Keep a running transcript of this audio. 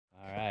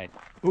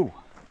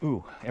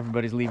Ooh,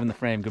 everybody's leaving the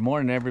frame. Good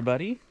morning,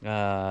 everybody.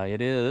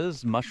 It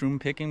is mushroom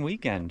picking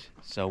weekend.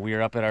 So we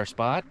are up at our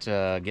spot,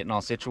 getting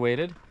all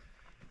situated.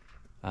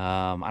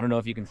 I don't know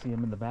if you can see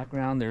them in the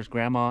background. There's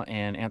Grandma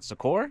and Aunt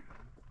Sakor.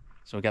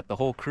 So we got the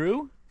whole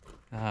crew.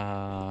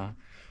 We're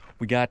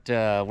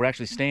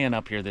actually staying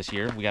up here this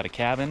year. We got a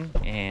cabin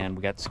and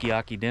we got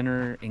sukiyaki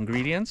dinner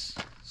ingredients.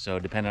 So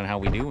depending on how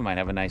we do, we might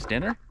have a nice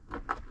dinner.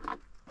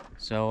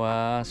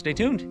 So stay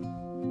tuned.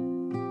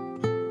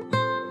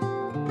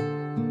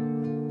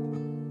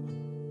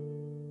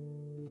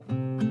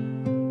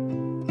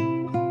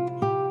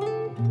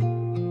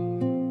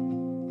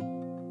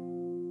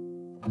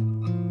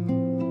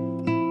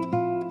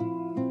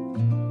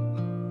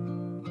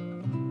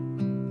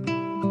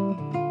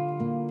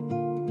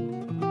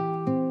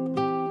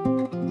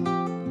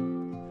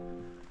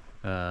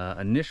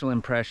 Initial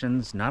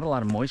impressions, not a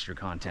lot of moisture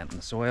content in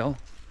the soil.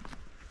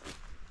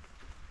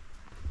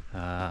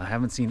 I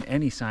haven't seen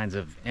any signs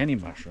of any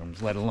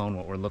mushrooms, let alone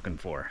what we're looking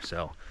for.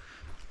 So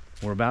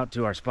we're about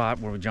to our spot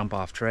where we jump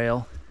off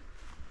trail.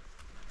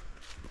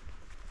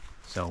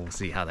 So we'll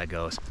see how that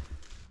goes.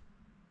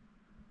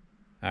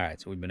 All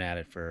right, so we've been at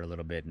it for a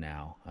little bit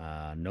now.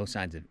 No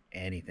signs of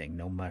anything,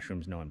 no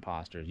mushrooms, no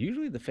imposters.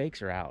 Usually the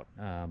fakes are out,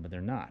 but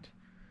they're not.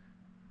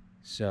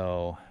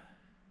 So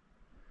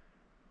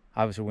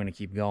obviously we're going to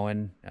keep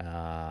going,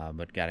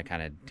 but got to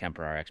kind of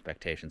temper our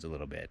expectations a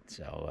little bit.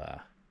 So,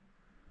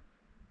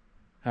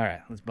 all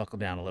right, let's buckle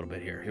down a little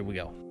bit here. Here we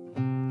go.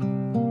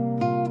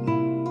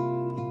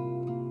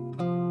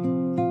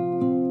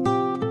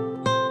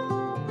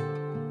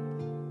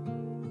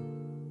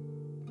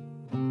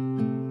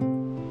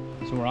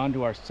 So we're on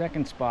to our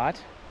second spot.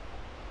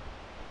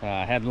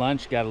 Had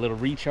lunch, got a little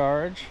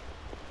recharge.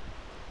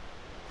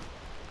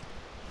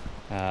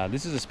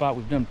 This is a spot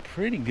we've done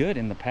pretty good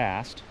in the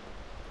past.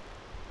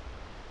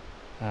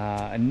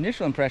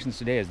 Initial impressions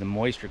today is the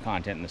moisture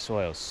content in the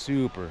soil is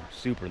super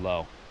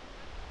low.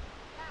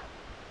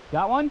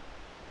 Got one?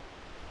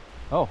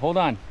 Oh, hold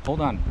on,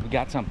 we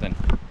got something.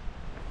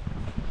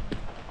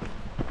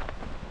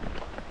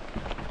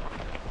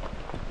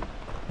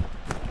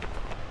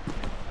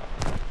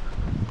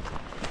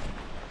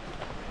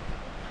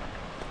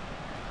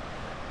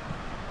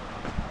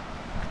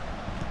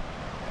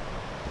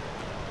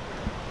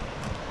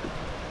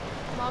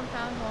 Mom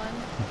found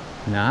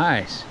one.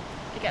 Nice.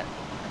 Again.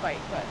 Bite,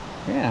 but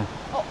yeah.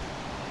 Oh,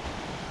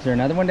 is there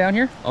another one down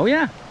here? Oh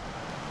yeah.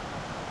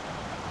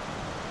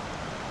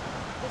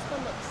 This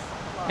one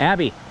looks long.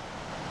 Abby,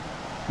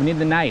 we need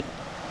the knife.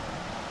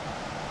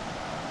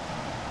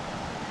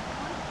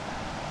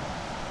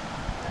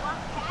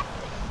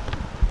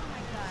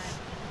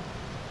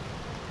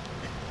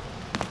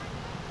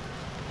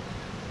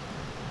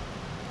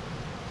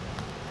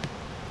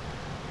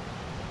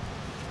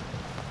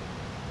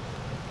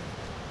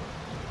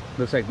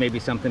 Looks like maybe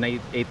something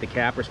ate the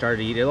cap or started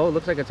to eat it. Oh, it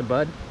looks like it's a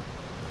bud.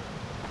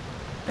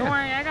 Don't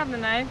worry, I got the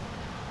knife.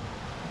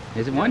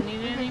 Is it one? Don't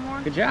need it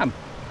anymore. Good job.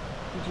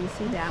 Did you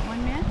see that one,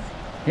 Mitz?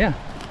 Yeah.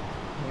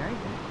 Very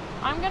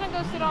good. I'm gonna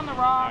go sit on the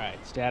rock. All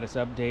right, status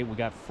update. We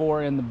got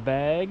 4 in the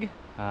bag.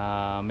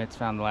 Mitz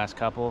found the last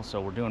couple, so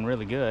we're doing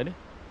really good.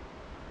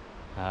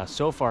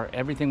 So far,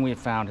 everything we have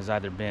found has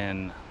either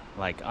been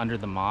like under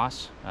the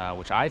moss,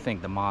 which I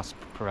think the moss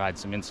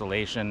provides some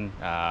insulation,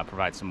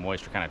 provides some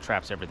moisture, kind of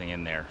traps everything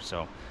in there.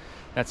 So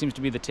that seems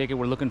to be the ticket.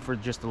 We're looking for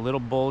just a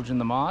little bulge in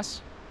the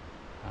moss,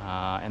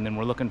 and then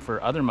we're looking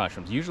for other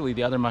mushrooms. Usually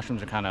the other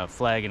mushrooms are kind of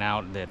flagging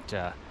out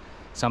that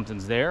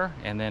something's there,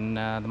 and then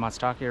the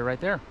Matsutake are right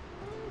there.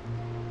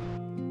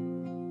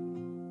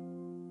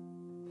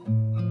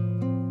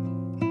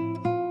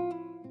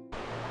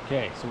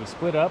 Okay, so we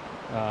split up.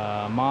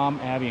 Mom,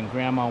 Abby, and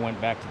Grandma went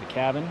back to the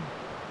cabin.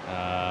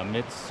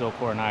 Mitz,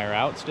 Sokor, and I are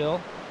out still,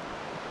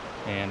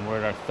 and we're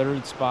at our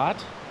third spot.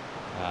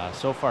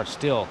 So far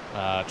still,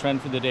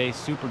 trend for the day,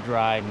 super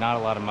dry, not a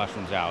lot of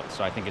mushrooms out.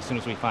 So I think as soon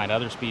as we find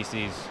other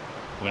species,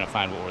 we're going to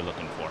find what we're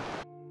looking for.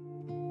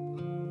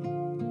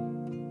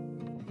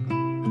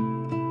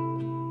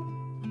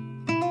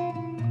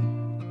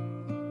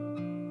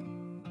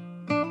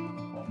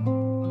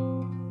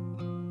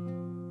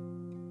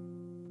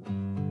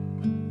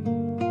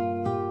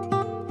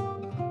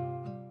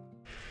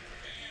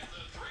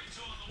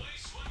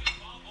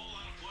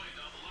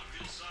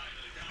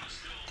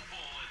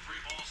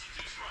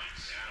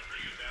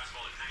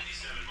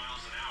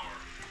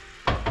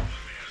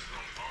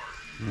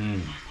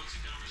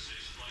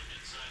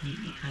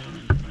 I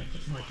don't know, like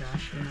more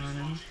Joshua on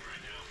them.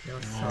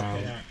 They'll soak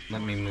it up.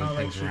 Let me move I'll let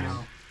things you around.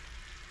 know.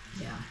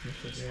 Yeah, you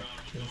figure it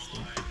tasty.